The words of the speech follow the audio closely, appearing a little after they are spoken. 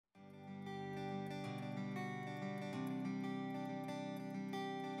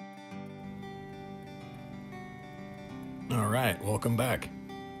All right, welcome back.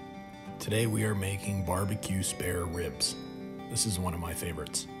 Today we are making barbecue spare ribs. This is one of my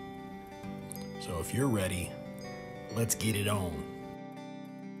favorites. So if you're ready, let's get it on.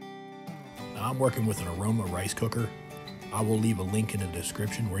 Now I'm working with an Aroma rice cooker. I will leave a link in the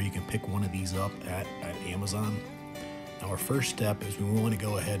description where you can pick one of these up at Amazon. Now our first step is we want to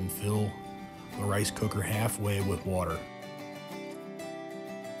go ahead and fill the rice cooker halfway with water.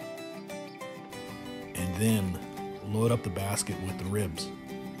 And then load up the basket with the ribs.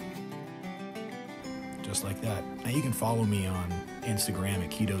 Just like that. Now you can follow me on Instagram at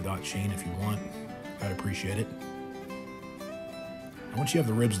keto.shane if you want. I'd appreciate it. And once you have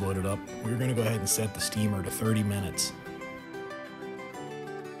the ribs loaded up, we're going to go ahead and set the steamer to 30 minutes.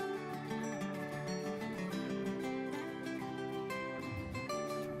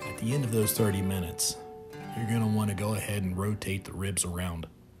 At the end of those 30 minutes, you're going to want to go ahead and rotate the ribs around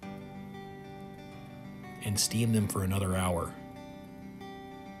and steam them for another hour.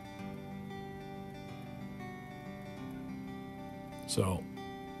 So,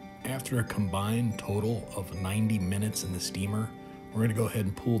 after a combined total of 90 minutes in the steamer, we're going to go ahead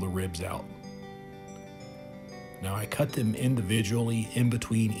and pull the ribs out. Now I cut them individually in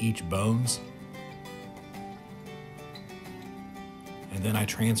between each bones, and then I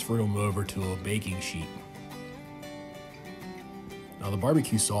transferred them over to a baking sheet. Now the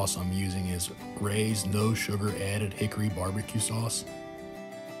barbecue sauce I'm using is Gray's no sugar added hickory barbecue sauce.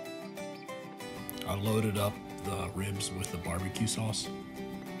 I loaded up the ribs with the barbecue sauce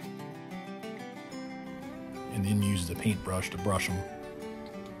and then used the paintbrush to brush them.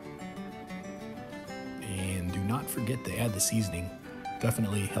 And do not forget to add the seasoning.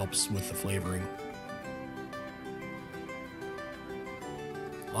 Definitely helps with the flavoring.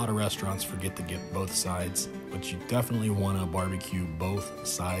 A lot of restaurants forget to get both sides, but you definitely want to barbecue both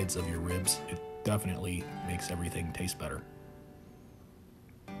sides of your ribs. It definitely makes everything taste better.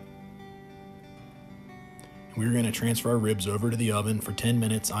 We're going to transfer our ribs over to the oven for 10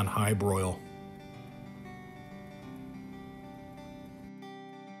 minutes on high broil.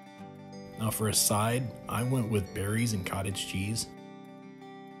 Now for a side, I went with berries and cottage cheese.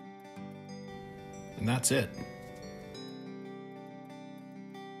 And that's it.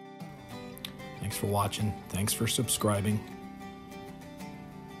 Thanks for watching, thanks for subscribing,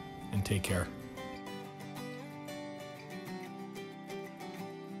 and take care.